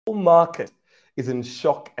market is in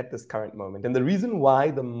shock at this current moment. And the reason why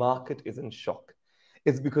the market is in shock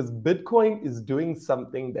is because Bitcoin is doing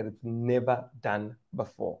something that it's never done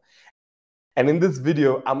before. And in this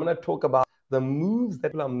video, I'm going to talk about the moves that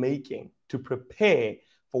people are making to prepare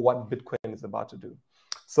for what Bitcoin is about to do.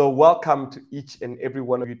 So welcome to each and every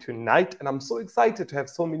one of you tonight. And I'm so excited to have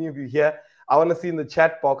so many of you here. I want to see in the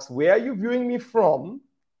chat box, where are you viewing me from?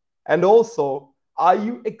 And also, are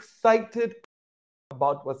you excited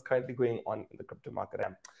about what's currently going on in the crypto market?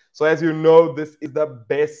 So as you know, this is the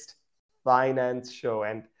best finance show.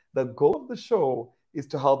 And the goal of the show is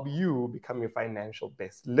to help you become your financial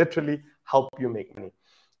best, literally help you make money.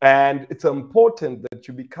 And it's important that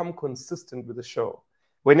you become consistent with the show.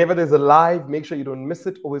 Whenever there's a live, make sure you don't miss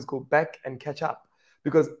it. Always go back and catch up,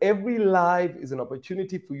 because every live is an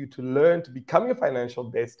opportunity for you to learn to become your financial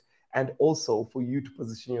best and also for you to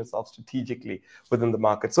position yourself strategically within the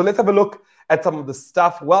market. So let's have a look at some of the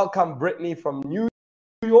stuff. Welcome, Brittany from New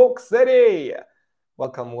York City.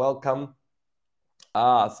 Welcome, welcome.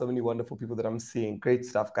 So many wonderful people that I'm seeing. Great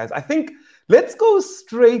stuff, guys. I think let's go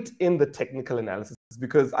straight in the technical analysis,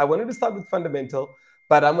 because I wanted to start with fundamental,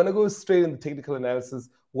 but I'm going to go straight in the technical analysis.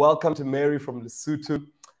 Welcome to Mary from Lesotho.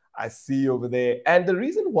 I see you over there. And the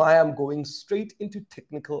reason why I'm going straight into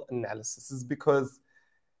technical analysis is because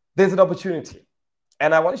there's an opportunity.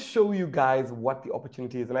 And I want to show you guys what the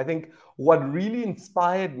opportunity is. And I think what really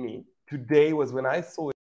inspired me today was when I saw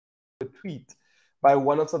a tweet by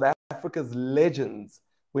one of South Africa's legends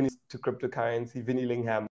when it comes to cryptocurrency, Vinnie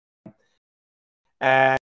Lingham.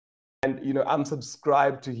 And you know, I'm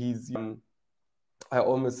subscribed to his, I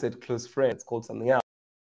almost said close friend, it's called something else.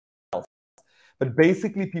 But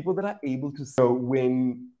basically people that are able to know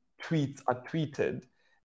when tweets are tweeted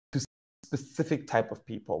to specific type of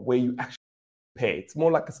people where you actually pay. It's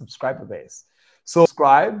more like a subscriber base. So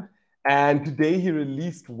subscribed. And today he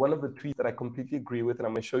released one of the tweets that I completely agree with, and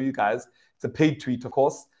I'm going to show you guys. It's a paid tweet, of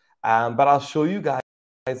course, but I'll show you guys,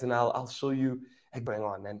 and I'll show you what's going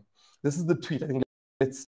on. And this is the tweet. I think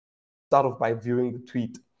let's start off by viewing the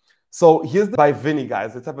tweet. So here's by Vinnie,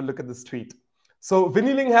 guys. Let's have a look at this tweet. So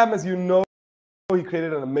Vinnie Lingham, as you know, he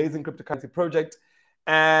created an amazing cryptocurrency project,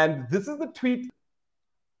 and this is the tweet.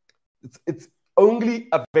 It's only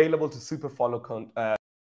available to super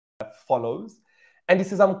follows. And he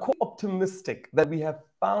says, I'm quite optimistic that we have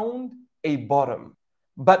found a bottom,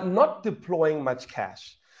 but not deploying much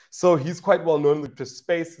cash. So he's quite well known in the crypto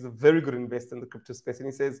space. He's a very good investor in the crypto space. And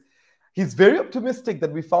he says, he's very optimistic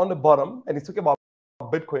that we found a bottom. And he's talking about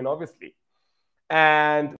Bitcoin, obviously,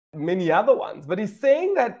 and many other ones. But he's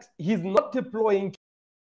saying that he's not deploying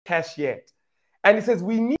cash yet. And he says,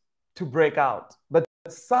 we need to break out. But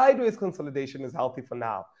sideways consolidation is healthy for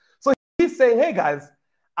now. So he's saying, hey, guys,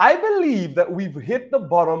 I believe that we've hit the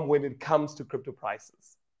bottom when it comes to crypto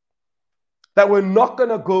prices, that we're not going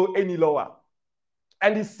to go any lower.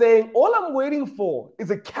 And he's saying, all I'm waiting for is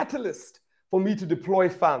a catalyst for me to deploy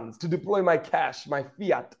funds, to deploy my cash, my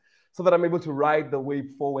fiat, so that I'm able to ride the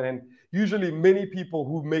wave forward. And usually many people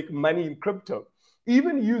who make money in crypto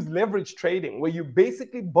even use leverage trading, where you're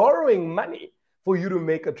basically borrowing money for you to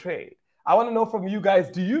make a trade. I want to know from you guys,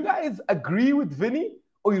 do you guys agree with Vinnie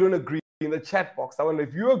or you don't agree? In the chat box, I wonder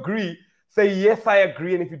if you agree, say yes, I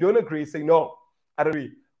agree. And if you don't agree, say no, I don't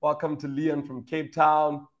agree. Welcome to Leon from Cape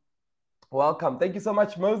Town. Welcome. Thank you so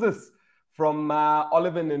much, Moses from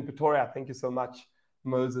Oliver in Pretoria. Thank you so much,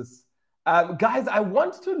 Moses. Guys, I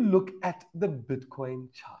want to look at the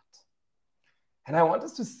Bitcoin chart. And I want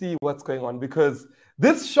us to see what's going on, because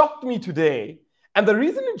this shocked me today. And the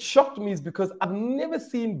reason it shocked me is because I've never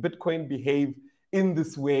seen Bitcoin behave in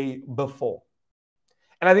this way before.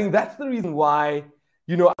 And I think that's the reason why,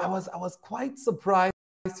 you know, I was quite surprised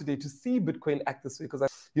today to see Bitcoin act this way, because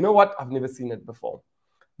you know what? I've never seen it before.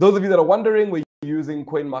 Those of you that are wondering, we're using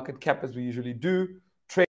CoinMarketCap as we usually do,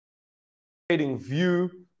 trading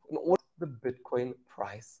view, what the Bitcoin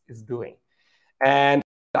price is doing. And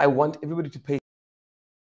I want everybody to pay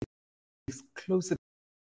close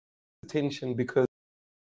attention, because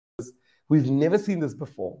we've never seen this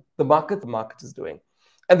before. The market is doing.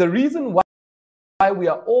 And the reason why we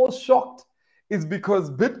are all shocked is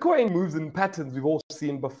because Bitcoin moves in patterns we've all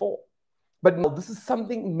seen before. But no, this is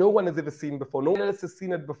something no one has ever seen before. No one else has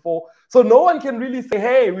seen it before. So no one can really say,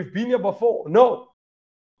 hey, we've been here before. No,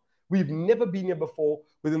 we've never been here before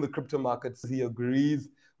within the crypto markets. He agrees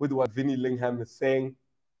with what Vinnie Lingham is saying.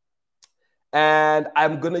 And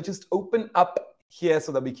I'm going to just open up here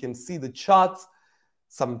so that we can see the charts,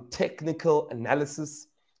 some technical analysis.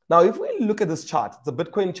 Now, if we look at this chart, it's a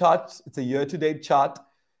Bitcoin chart. It's a year-to-date chart.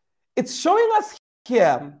 It's showing us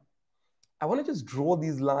here I want to just draw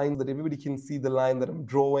these lines that everybody can see the line that I'm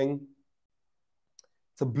drawing.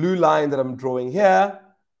 It's a blue line that I'm drawing here.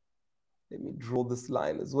 Let me draw this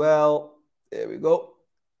line as well. There we go.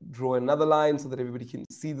 Draw another line so that everybody can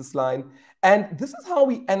see this line. And this is how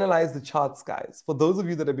we analyze the charts, guys. For those of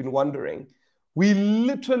you that have been wondering, we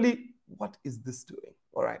literally, what is this doing?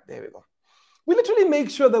 All right, there we go. We literally make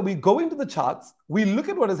sure that we go into the charts, we look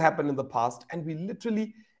at what has happened in the past, and we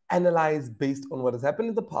literally analyze based on what has happened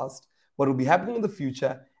in the past, what will be happening in the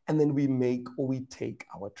future, and then we make or we take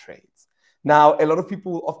our trades. Now, a lot of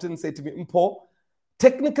people will often say to me, Mpho,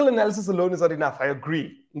 technical analysis alone is not enough. I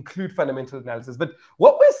agree. Include fundamental analysis. But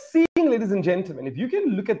what we're seeing, ladies and gentlemen, if you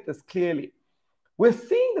can look at this clearly, we're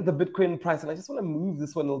seeing that the Bitcoin price, and I just want to move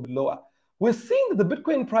this one a little bit lower, we're seeing that the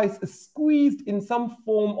Bitcoin price is squeezed in some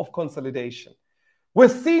form of consolidation. We're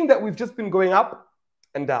seeing that we've just been going up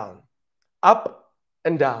and down, up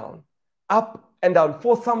and down, up and down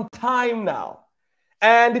for some time now.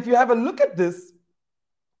 And if you have a look at this,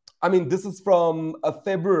 I mean, this is from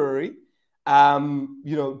February,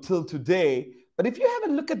 till today. But if you have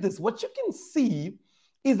a look at this, what you can see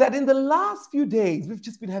is that in the last few days, we've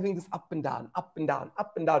just been having this up and down, up and down,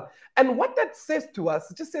 up and down. And what that says to us,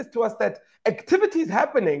 it just says to us that activity is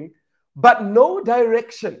happening, but no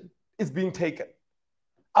direction is being taken.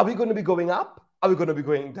 Are we going to be going up? Are we going to be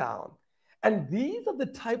going down? And these are the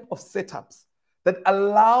type of setups that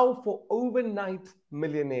allow for overnight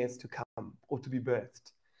millionaires to come or to be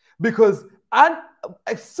birthed. Because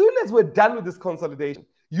as soon as we're done with this consolidation,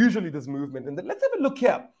 usually this movement, and then let's have a look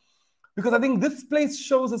here. Because I think this place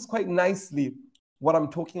shows us quite nicely what I'm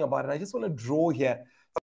talking about. And I just want to draw here.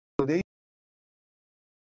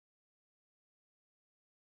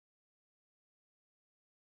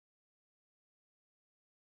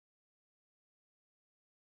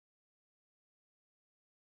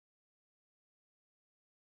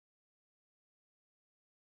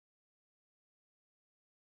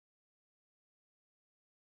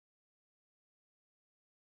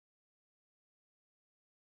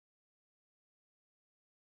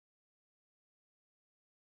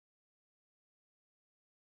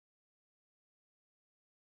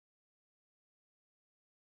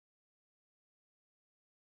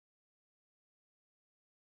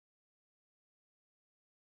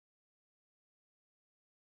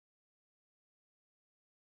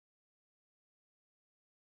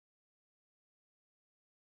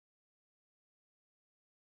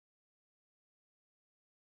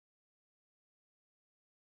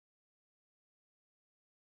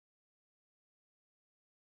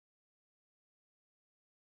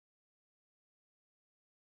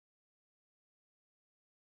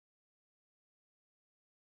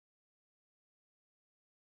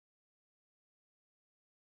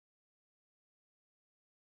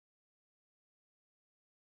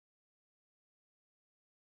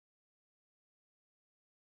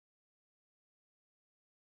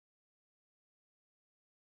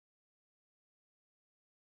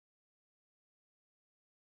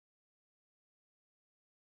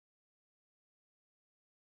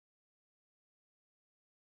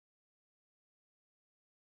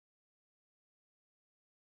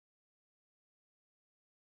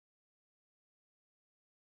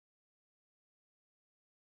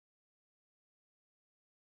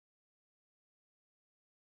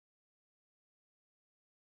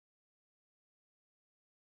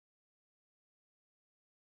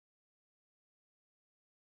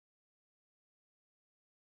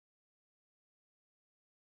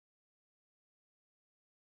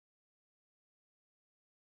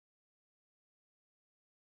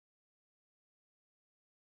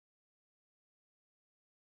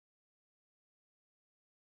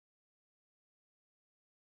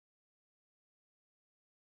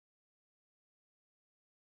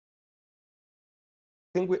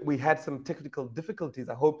 I think we had some technical difficulties.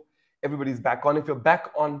 I hope everybody's back on. If you're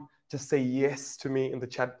back on, just say yes to me in the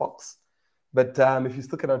chat box. But if you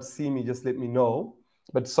still cannot see me, just let me know.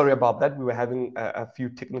 But sorry about that. We were having a few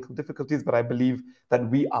technical difficulties, but I believe that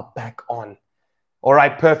we are back on. All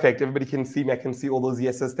right, perfect. Everybody can see me. I can see all those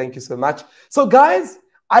yeses. Thank you so much. So guys,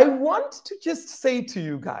 I want to just say to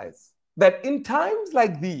you guys that in times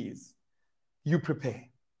like these, you prepare.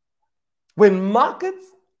 When markets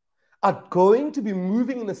are going to be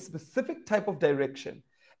moving in a specific type of direction,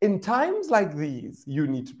 in times like these, you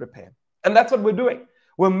need to prepare. And that's what we're doing.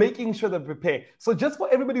 We're making sure that we prepare. So just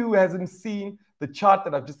for everybody who hasn't seen the chart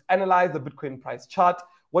that I've just analyzed, the Bitcoin price chart,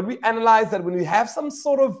 what we analyze that when we have some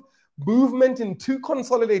sort of movement in two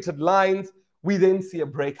consolidated lines, we then see a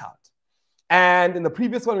breakout. And in the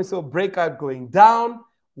previous one, we saw a breakout going down.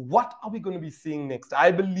 what are we going to be seeing next?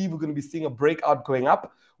 I believe we're going to be seeing a breakout going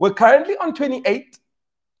up. We're currently on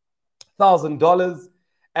 $28,000.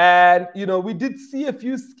 And, you know, we did see a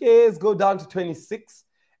few scares go down to 26.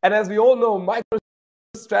 And as we all know,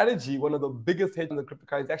 MicroStrategy, one of the biggest hedge funds in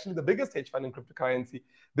cryptocurrency, actually the biggest hedge fund in cryptocurrency,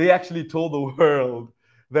 they actually told the world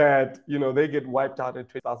that, you know, they get wiped out at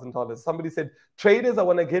 $20,000. Somebody said traders are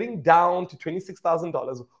when they're getting down to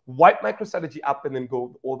 $26,000, wipe MicroStrategy up and then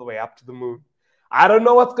go all the way up to the moon. I don't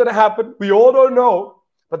know what's going to happen. We all don't know.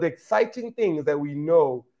 But the exciting thing is that we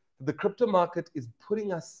know the crypto market is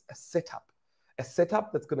putting us a setup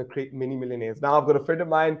that's going to create many millionaires. Now, I've got a friend of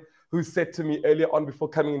mine who said to me earlier on before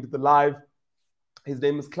coming into the live, his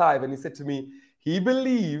name is Clive, and he said to me, he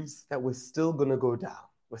believes that we're still going to go down.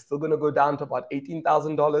 We're still going to go down to about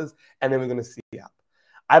 $18,000, and then we're going to see up.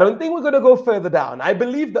 I don't think we're going to go further down. I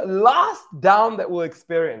believe the last down that we'll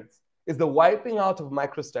experience is the wiping out of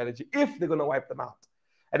MicroStrategy, if they're going to wipe them out.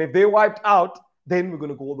 And if they're wiped out, then we're going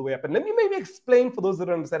to go all the way up. And let me maybe explain for those that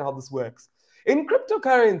don't understand how this works. In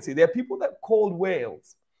cryptocurrency, there are people that are called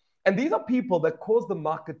whales. And these are people that cause the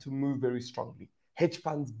market to move very strongly. Hedge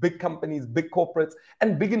funds, big companies, big corporates,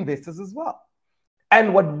 and big investors as well.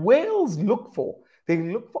 And what whales look for, they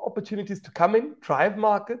look for opportunities to come in, drive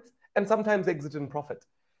markets, and sometimes exit in profit.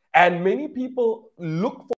 And many people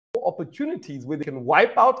look for opportunities where they can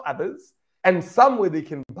wipe out others and some where they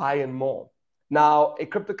can buy in more. Now, a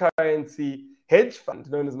cryptocurrency hedge fund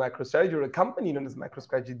known as MicroStrategy, or a company known as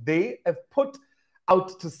MicroStrategy, they have put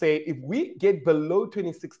out to say if we get below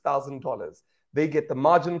 $26,000, they get the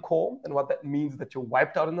margin call. And what that means is that you're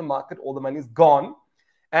wiped out in the market, all the money is gone.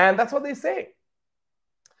 And that's what they say.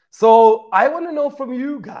 So I want to know from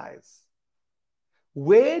you guys,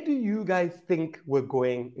 where do you guys think we're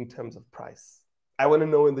going in terms of price? I want to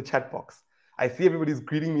know in the chat box. I see everybody's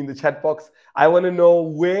greeting me in the chat box. I want to know,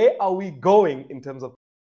 where are we going in terms of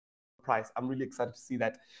price? I'm really excited to see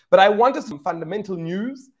that. But I want us some fundamental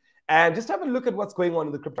news and just have a look at what's going on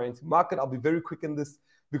in the cryptocurrency market. I'll be very quick in this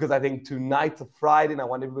because I think tonight's a Friday and I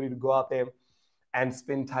want everybody to go out there and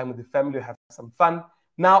spend time with the family, have some fun.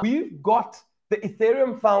 Now, we've got the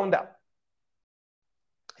Ethereum founder.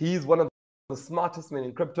 He's one of the smartest men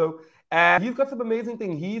in crypto. And he's got some amazing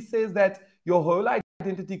thing. He says that your whole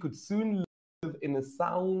identity could soon live in a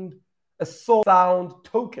sound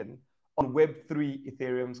token on Web3,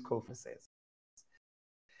 Ethereum's co-founder says.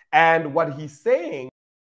 And what he's saying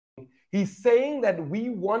that we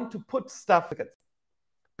want to put stuff,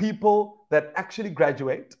 people that actually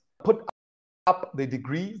graduate, put up their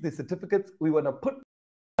degrees, their certificates, we want to put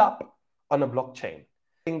up on a blockchain.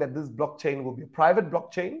 Saying that this blockchain will be a private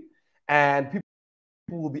blockchain and people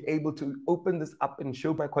will be able to open this up and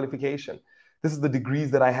show my qualification. This is the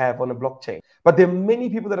degrees that I have on a blockchain. But there are many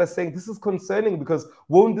people that are saying this is concerning because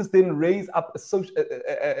won't this then raise up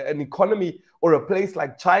an economy or a place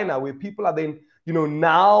like China where people are then, you know,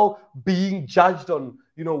 now being judged on,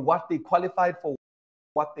 you know, what they qualified for,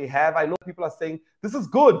 what they have. I know people are saying this is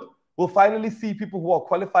good. We'll finally see people who are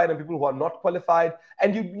qualified and people who are not qualified.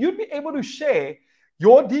 And you'd be able to share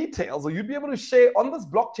your details, or you'd be able to share on this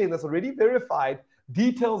blockchain that's already verified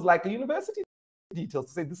details like a university details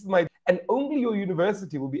to say this is my, and only your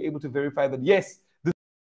university will be able to verify that yes, this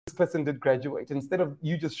person did graduate, instead of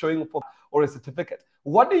you just showing for or a certificate.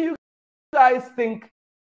 What do you guys think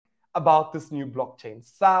about this new blockchain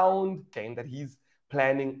sound chain that he's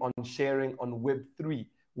planning on sharing on Web3?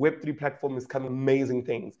 Web3 platform is coming amazing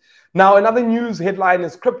things. Now, another news headline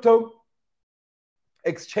is crypto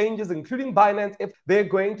exchanges, including Binance, if they're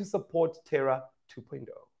going to support Terra 2.0.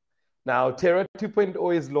 Now, Terra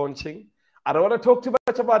 2.0 is launching. I don't want to talk too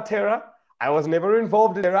much about Terra. I was never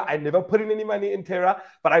involved in Terra. I never put in any money in Terra,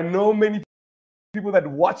 but I know many people that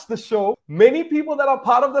watch the show, many people that are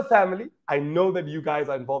part of the family. I know that you guys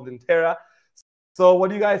are involved in Terra. So what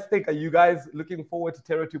do you guys think? Are you guys looking forward to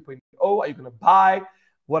Terra 2.0? Are you going to buy?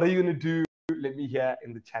 What are you going to do? Let me hear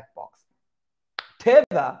in the chat box.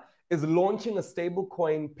 Tether is launching a stable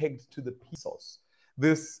coin pegged to the pesos.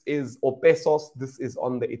 This is, or pesos, this is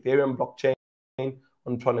on the Ethereum blockchain,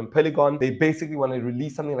 on Tron and Polygon. They basically want to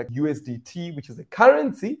release something like USDT, which is a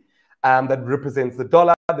currency that represents the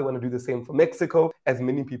dollar. They want to do the same for Mexico, as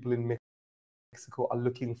many people in Mexico are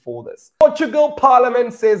looking for this. Portugal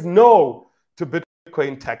Parliament says no to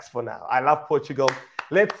Bitcoin tax for now. I love Portugal.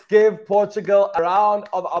 Let's give Portugal a round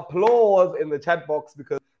of applause in the chat box,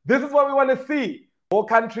 because this is what we want to see. More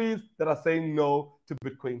countries that are saying no to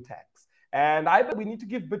Bitcoin tax. And I bet we need to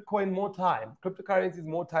give Bitcoin more time. Cryptocurrencies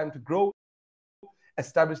more time to grow,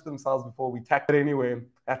 establish themselves before we tax it. Anyway,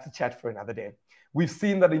 that's a chat for another day. We've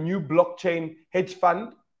seen that a new blockchain hedge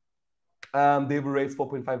fund, they've raised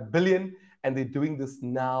 $4.5 billion. and they're doing this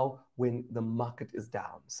now when the market is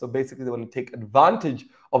down. So basically, they want to take advantage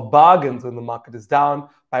of bargains when the market is down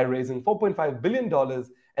by raising $4.5 billion,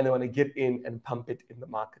 and they want to get in and pump it in the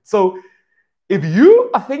market. So if you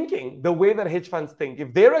are thinking the way that hedge funds think,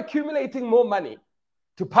 if they're accumulating more money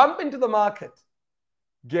to pump into the market,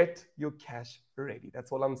 get your cash ready.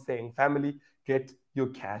 That's all I'm saying. Family, get your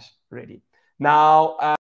cash ready.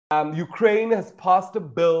 Now, Ukraine has passed a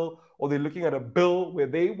bill, or they're looking at a bill where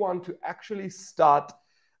they want to actually start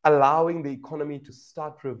allowing the economy to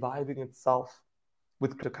start reviving itself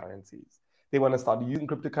with cryptocurrencies. They want to start using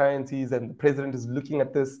cryptocurrencies, and the president is looking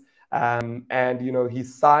at this. And, you know, he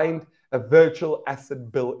signed a virtual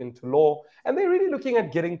asset bill into law, and they're really looking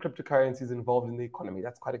at getting cryptocurrencies involved in the economy.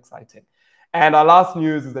 That's quite exciting. And our last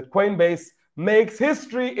news is that Coinbase makes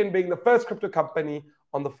history in being the first crypto company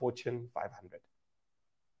on the Fortune 500.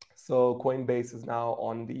 So Coinbase is now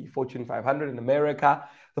on the Fortune 500 in America.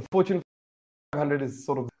 The Fortune 500 is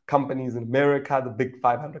sort of companies in America, the big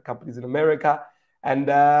 500 companies in America. And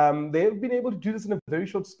they've been able to do this in a very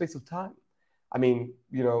short space of time. I mean,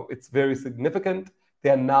 you know, it's very significant. They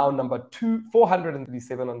are now number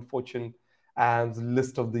 437 on Fortune and the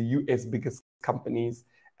list of the US biggest companies.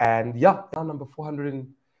 And yeah, now number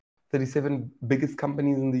 437 biggest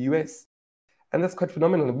companies in the US. And that's quite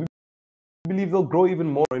phenomenal. We believe they'll grow even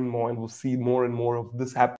more and more, and we'll see more and more of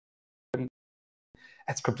this happen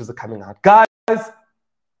as cryptos are coming out. Guys,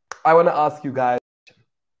 I want to ask you guys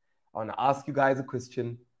a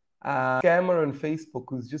question. Scammer on Facebook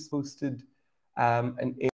who's just posted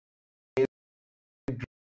an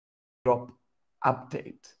airdrop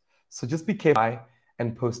update. So just be careful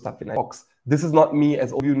and post stuff in the box. This is not me.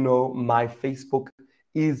 As all you know, my Facebook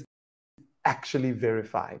is actually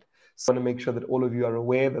verified. So I want to make sure that all of you are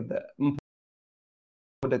aware that the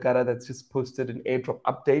Dagara that's just posted an airdrop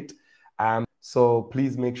update. So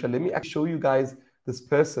please make sure. Let me actually show you guys this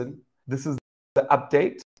person. This is the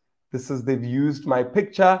update. They've used my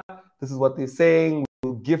picture. This is what they're saying.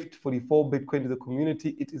 We'll gift 44 Bitcoin to the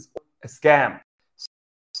community. It is a scam.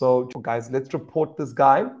 So guys, let's report this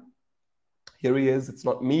guy. Here he is. It's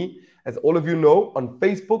not me. As all of you know, on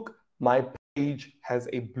Facebook, my page has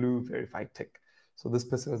a blue verified tick. So this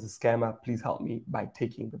person is a scammer. Please help me by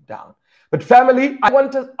taking them down. But family, I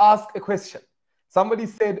want to ask a question. Somebody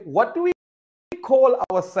said, what do we call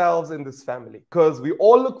ourselves in this family? Because we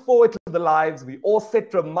all look forward to the lives. We all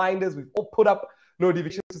set reminders. We've all put up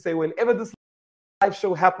notifications to say whenever this live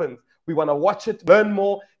show happens, we want to watch it, learn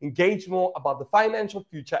more, engage more about the financial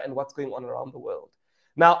future and what's going on around the world.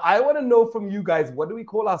 Now, I want to know from you guys, what do we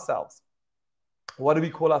call ourselves? What do we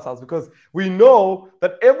call ourselves? Because we know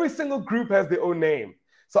that every single group has their own name.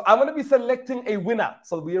 So I'm going to be selecting a winner.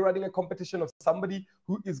 So we are running a competition of somebody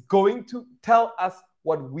who is going to tell us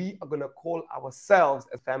what we are going to call ourselves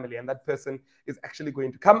as family. And that person is actually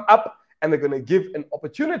going to come up, and they're going to give an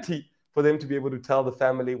opportunity for them to be able to tell the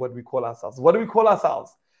family what we call ourselves. What do we call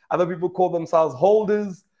ourselves? Other people call themselves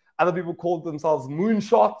holders. Other people call themselves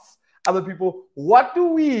moonshots. Other people, what do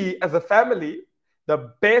we as a family,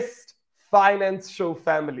 the best finance show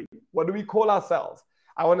family, what do we call ourselves?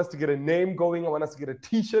 I want us to get a name going. I want us to get a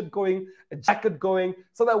t-shirt going, a jacket going,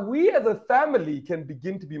 so that we as a family can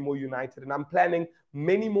begin to be more united. And I'm planning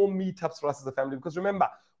many more meetups for us as a family, because remember,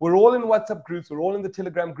 we're all in WhatsApp groups. We're all in the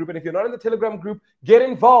Telegram group. And if you're not in the Telegram group, get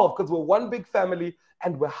involved, because we're one big family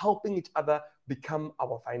and we're helping each other become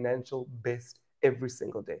our financial best every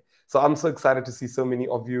single day. So I'm so excited to see so many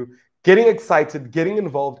of you getting excited, getting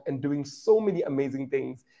involved, and doing so many amazing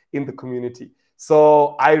things in the community.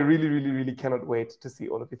 So I really, really, really cannot wait to see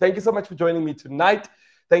all of you. Thank you so much for joining me tonight.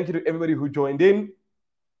 Thank you to everybody who joined in.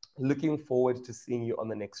 Looking forward to seeing you on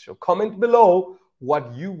the next show. Comment below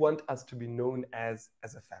what you want us to be known as a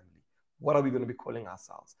family. What are we going to be calling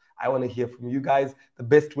ourselves? I want to hear from you guys. The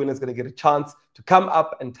best winner is going to get a chance to come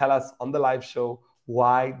up and tell us on the live show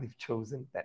why they've chosen that